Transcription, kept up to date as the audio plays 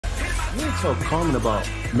You didn't tell Carmen about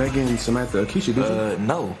Megan, Samantha, Keisha, did you?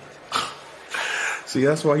 No. See,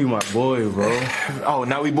 that's why you my boy, bro. Oh,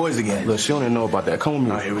 now we boys again. Look, she don't even know about that. Come with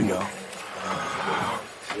me. All right, here we go.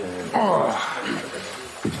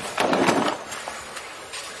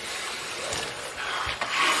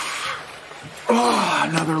 Oh,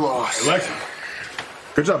 another loss. Alexis.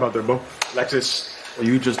 Good job out there, Bo. Alexis, what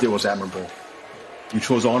you just did was admirable. You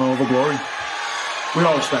chose honor over glory. We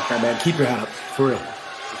all respect that, man. Keep your hat up, for real.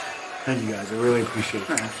 Thank you, guys. I really appreciate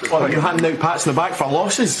it. Well, you're handing out pats in the back for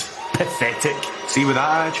losses. Pathetic. See, with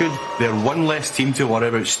that attitude, they're one less team to worry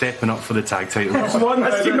about stepping up for the tag titles. One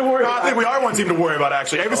less team to worry about. I think we are one team to worry about,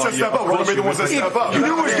 actually. Every step up, we're going to be the ones that step up. You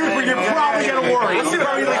knew it was good for you, you're probably going to worry. You're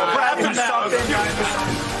probably like, grab something.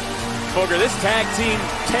 Booger, this tag team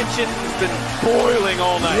tension has been boiling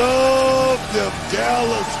all night. Love them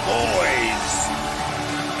Gallus boys.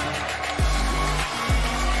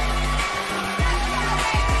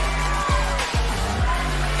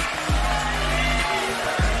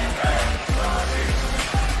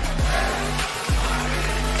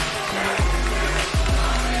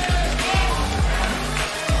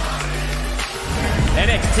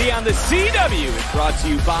 NXT on the CW is brought to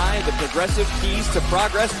you by the Progressive Keys to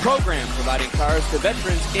Progress program, providing cars to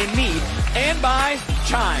veterans in need, and by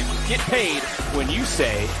Chime. Get paid when you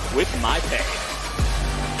say, with my pay.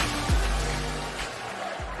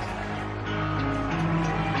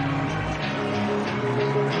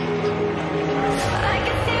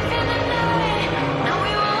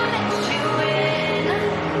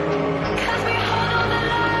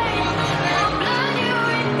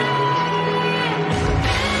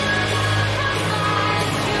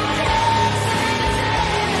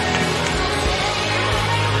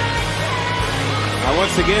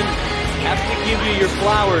 Once again, have to give you your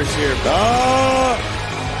flowers here.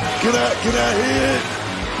 Can I hit?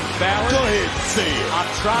 Fallon, go ahead and say it. I'm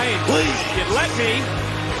trying. Please. You let me.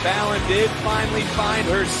 Fallon did finally find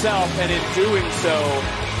herself, and in doing so,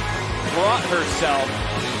 brought herself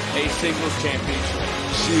a singles championship.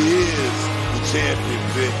 She is the champion,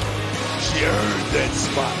 Vic. She earned that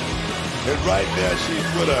spot. And right now, she's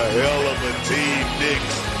with a hell of a team,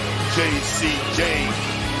 Knicks,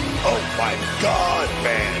 JCJ. Oh my God,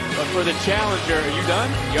 man. But for the challenger, are you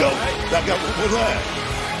done? Don't. Right? I got one more left.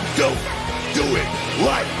 Don't do it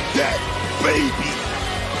like that, baby.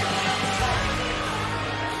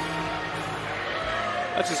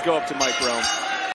 Let's just go up to Mike Rome.